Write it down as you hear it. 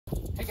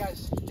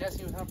guys,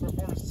 Jesse with Hunt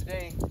Performance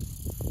today.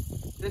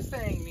 This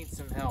thing needs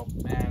some help,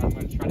 and I'm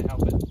going to try to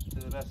help it to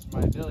the best of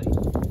my ability.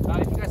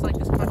 If you guys like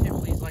this content,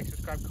 please like,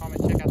 subscribe,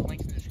 comment, check out the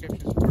links in the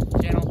description, support the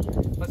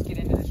channel. Let's get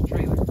into this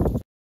trailer.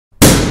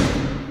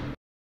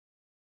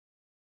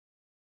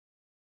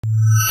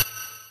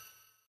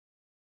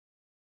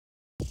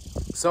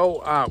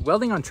 So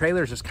welding on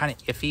trailers is kind of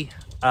iffy.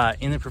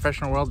 In the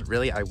professional world,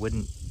 really, I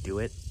wouldn't do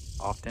it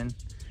often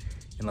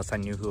unless I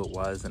knew who it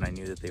was and I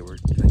knew that they were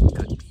like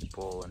good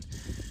people and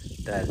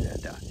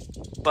da-da-da-da.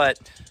 But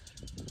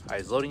I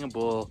was loading a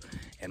bull,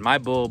 and my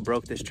bull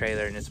broke this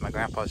trailer, and it's my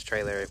grandpa's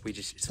trailer.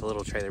 It's a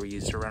little trailer we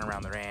used to run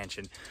around the ranch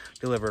and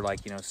deliver,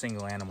 like, you know,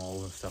 single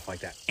animals and stuff like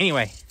that.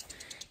 Anyway,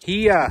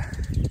 he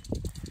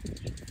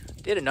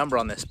did a number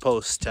on this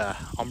post.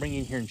 I'll bring you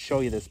in here and show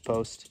you this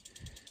post.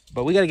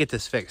 But we got to get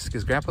this fixed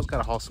because Grandpa's got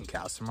to haul some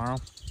cows tomorrow.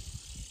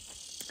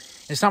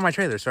 It's not my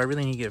trailer, so I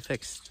really need to get it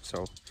fixed.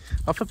 So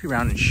I'll flip you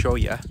around and show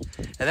you.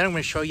 And then I'm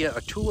going to show you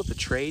a tool of the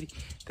trade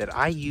that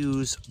I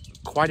use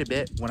quite a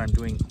bit when I'm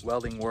doing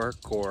welding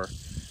work, or,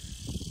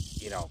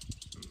 you know,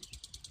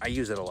 I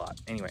use it a lot.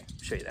 Anyway,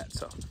 I'll show you that.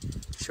 So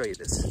I'll show you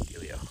this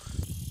dealio.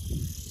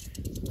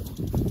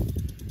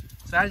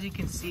 So as you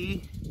can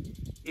see,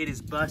 it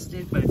is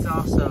busted, but it's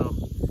also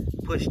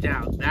pushed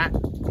out. That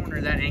corner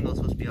of that angle is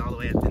supposed to be all the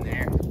way up in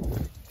there.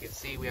 You can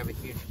see we have a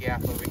huge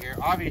gap over here.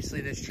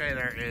 Obviously this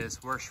trailer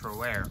is worse for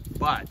wear,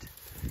 but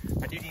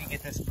I do need to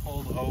get this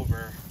pulled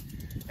over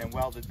and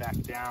welded back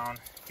down,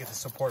 get the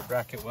support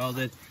bracket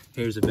welded.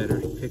 Here's a better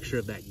picture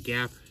of that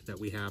gap that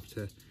we have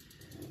to,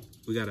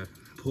 we gotta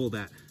pull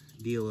that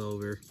deal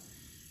over.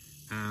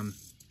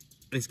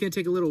 It's gonna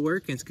take a little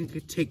work, and it's gonna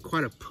take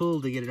quite a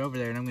pull to get it over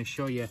there, and I'm gonna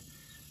show you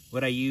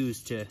what I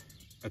use to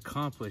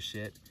accomplish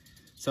it.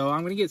 So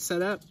I'm gonna get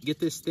set up, get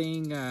this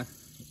thing,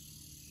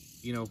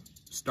 you know,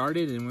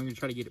 started, and we're gonna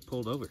try to get it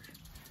pulled over.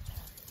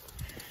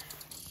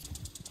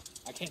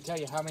 I can't tell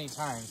you how many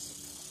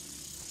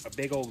times a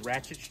big old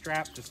ratchet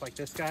strap, just like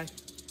this guy,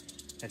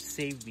 has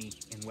saved me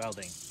in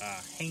welding.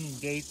 Hanging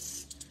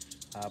gates,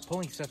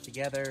 pulling stuff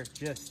together,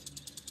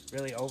 just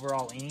really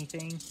overall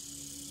anything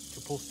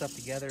to pull stuff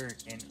together.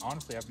 And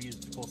honestly, I've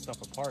used it to pull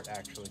stuff apart,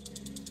 actually.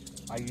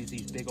 I use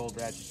these big old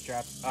ratchet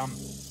straps.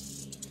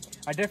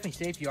 I definitely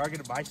say if you are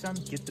going to buy some,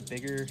 get the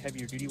bigger,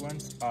 heavier duty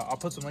ones. I'll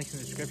put some links in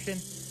the description,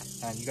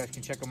 and you guys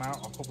can check them out.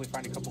 I'll hopefully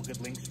find a couple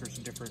good links for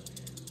some different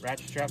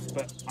ratchet straps.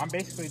 But I'm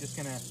basically just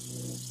going to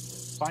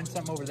find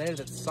something over there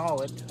that's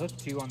solid to hook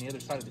to on the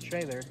other side of the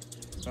trailer.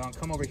 So I'll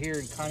come over here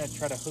and kind of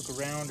try to hook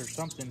around or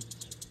something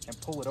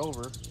and pull it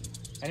over.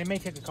 And it may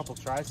take a couple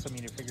tries for me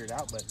to figure it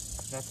out, but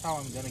that's how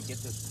I'm going to get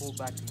this pulled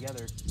back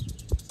together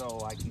so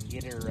I can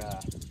get her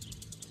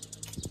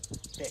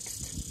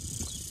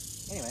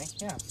fixed. Anyway,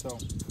 yeah, so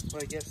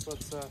I guess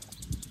let's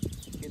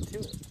get to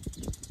it.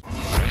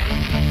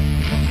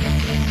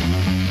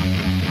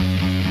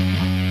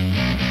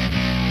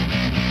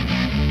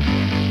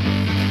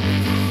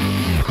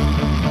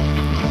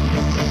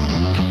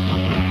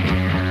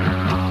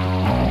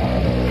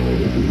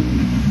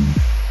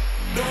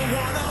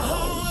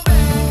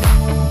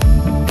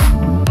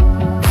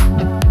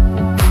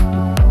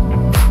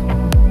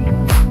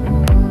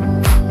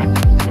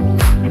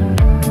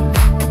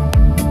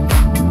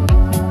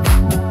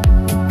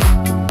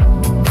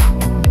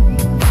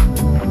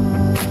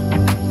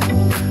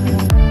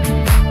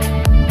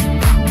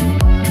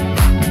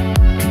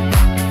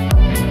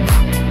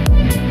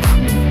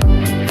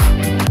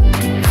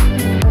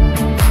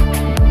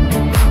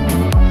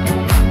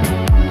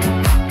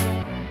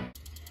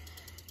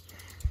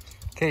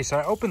 Okay, so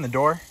I opened the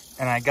door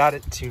and I got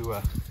it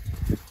to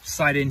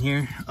slide in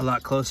here a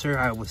lot closer.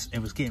 It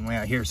was getting way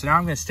out here. So now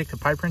I'm going to stick the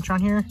pipe wrench on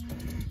here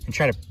and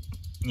try to,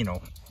 you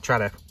know,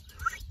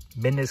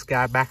 bend this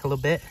guy back a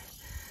little bit.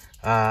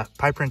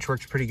 Pipe wrench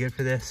works pretty good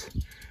for this,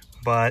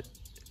 but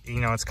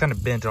you know, it's kind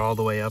of bent all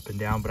the way up and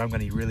down, but I'm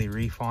going to really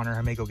reef on her.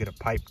 I may go get a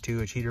pipe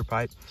too, a cheater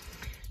pipe,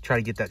 try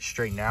to get that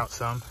straightened out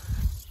some.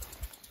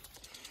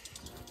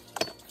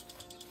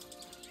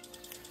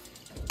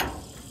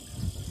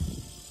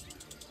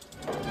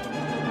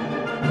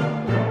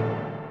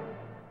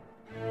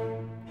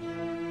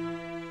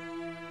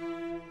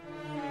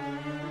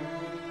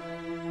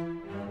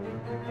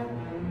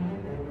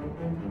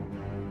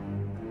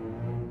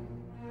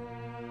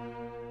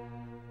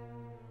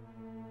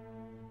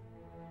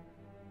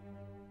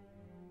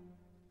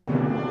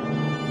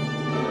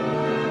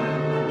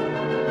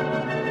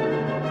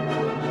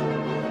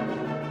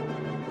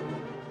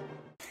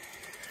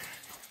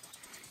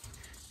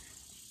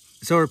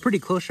 So we're pretty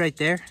close right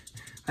there.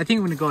 I think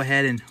I'm gonna go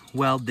ahead and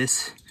weld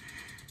this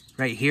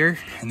right here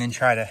and then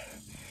try to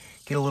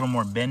get a little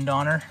more bend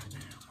on her,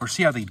 or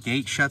see how the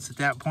gate shuts at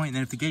that point. And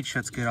then if the gate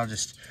shuts good, I'll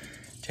just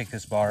take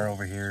this bar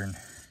over here and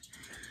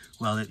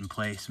weld it in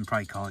place and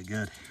probably call it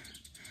good.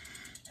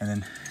 And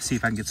then see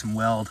if I can get some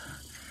weld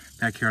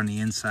back here on the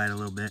inside a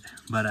little bit.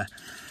 But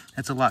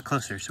that's a lot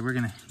closer. So we're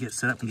gonna get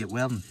set up and get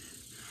welding.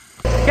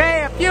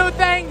 Okay, a few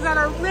things that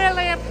are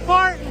really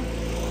important.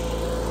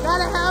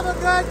 Gotta have a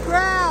good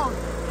ground.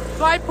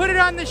 So I put it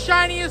on the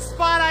shiniest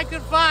spot I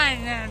could find,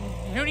 and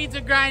who needs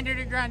a grinder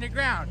to grind the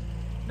ground?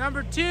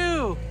 Number 2,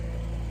 you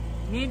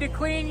need to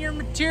clean your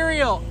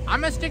material.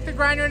 I'm gonna stick the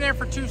grinder in there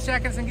for 2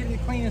 seconds and get it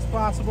as clean as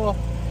possible.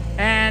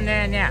 And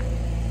then, yeah.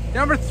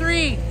 Number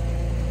 3,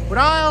 when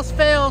all else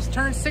fails,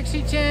 turn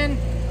 6010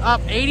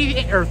 up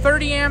 80 or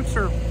 30 amps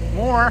or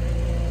more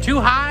too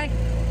high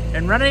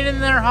and run it in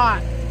there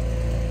hot.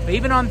 But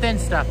even on thin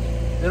stuff,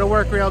 it'll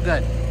work real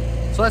good.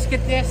 So let's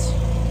get this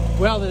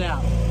welded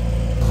out.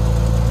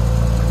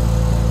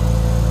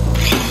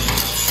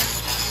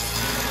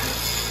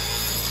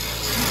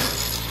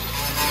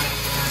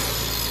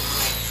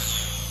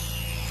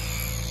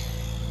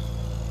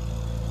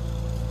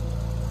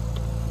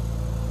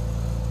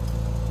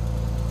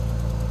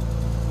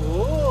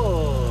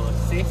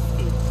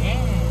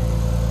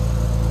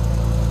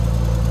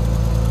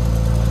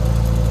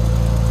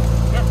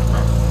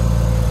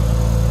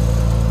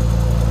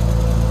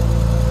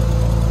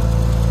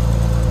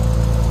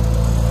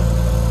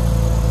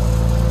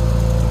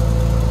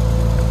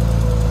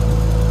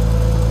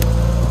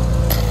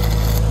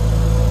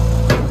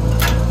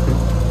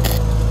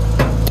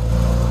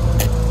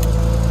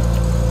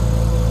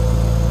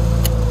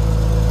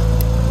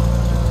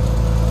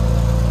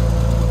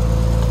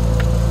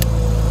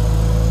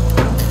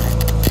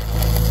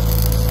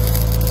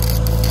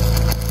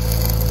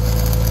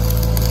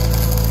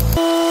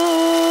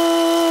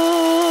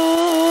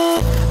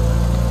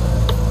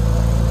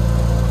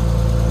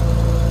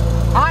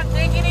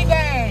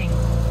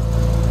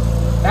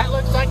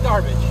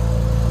 Garbage.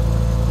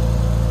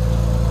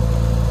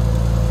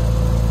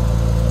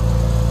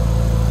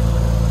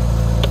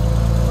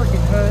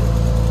 Freaking hood.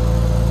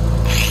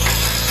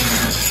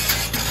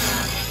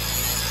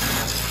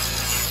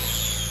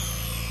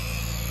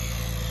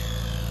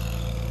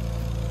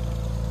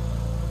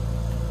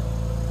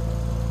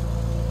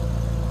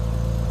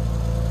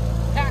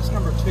 Pass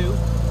number 2.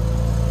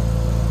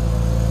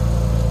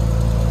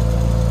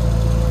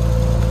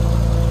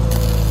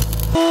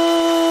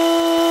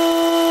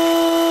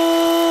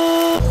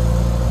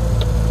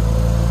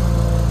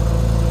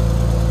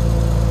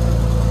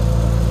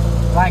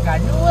 Like I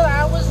knew what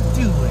I was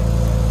doing.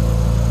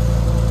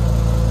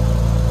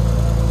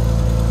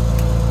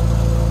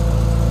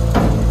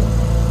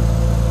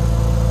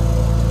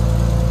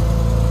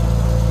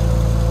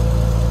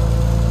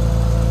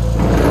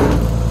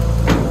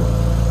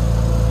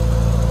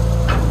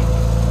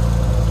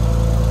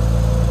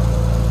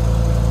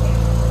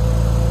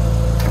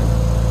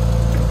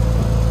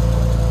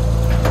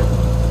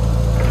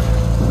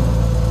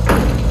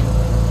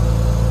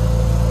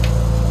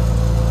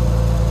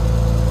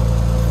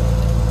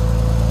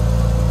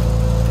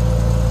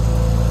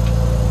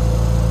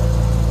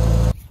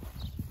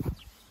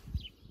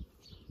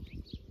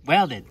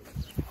 Welded.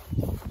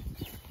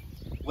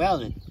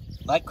 Welded.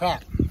 Like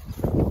crap.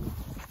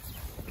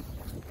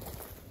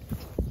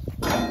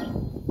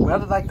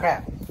 Welded like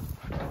crap.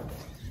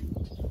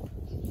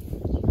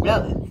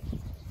 Welded.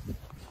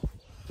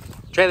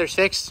 Trailer's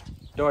fixed.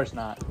 Door's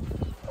not.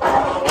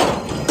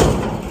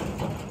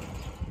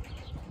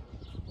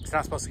 It's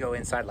not supposed to go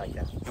inside like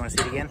that. You want to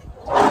see it again?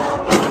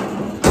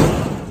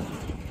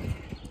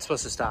 It's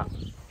supposed to stop.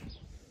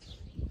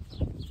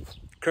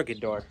 Crooked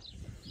door.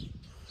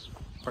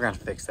 We're gonna have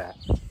to fix that.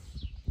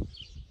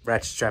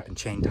 Ratchet strap and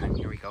chain time.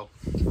 Here we go.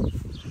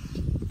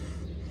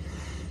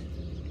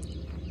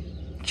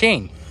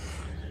 Chain.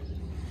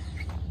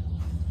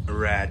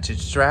 Ratchet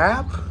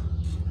strap.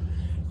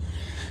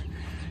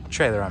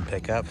 Trailer on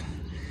pickup.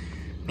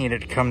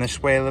 Needed to come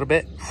this way a little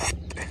bit.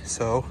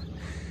 So,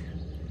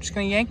 I'm just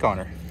gonna yank on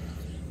her.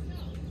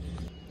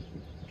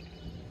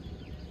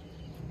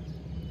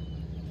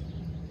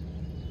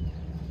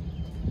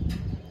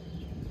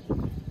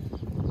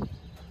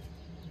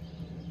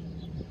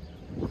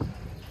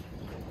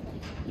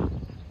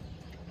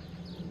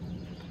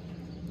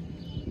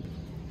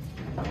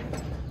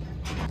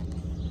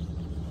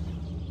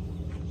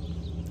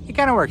 It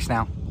kind of works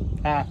now.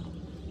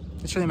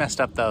 It's really messed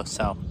up though,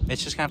 so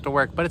it's just gonna have to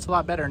work, but it's a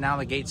lot better now.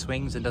 The gate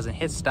swings and doesn't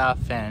hit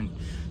stuff, and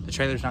the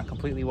trailer's not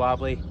completely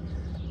wobbly,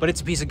 but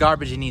it's a piece of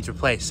garbage and needs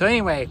replaced. So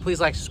anyway,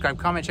 please like, subscribe,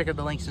 comment, check out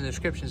the links in the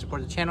description,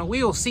 support the channel.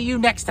 We will see you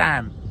next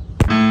time.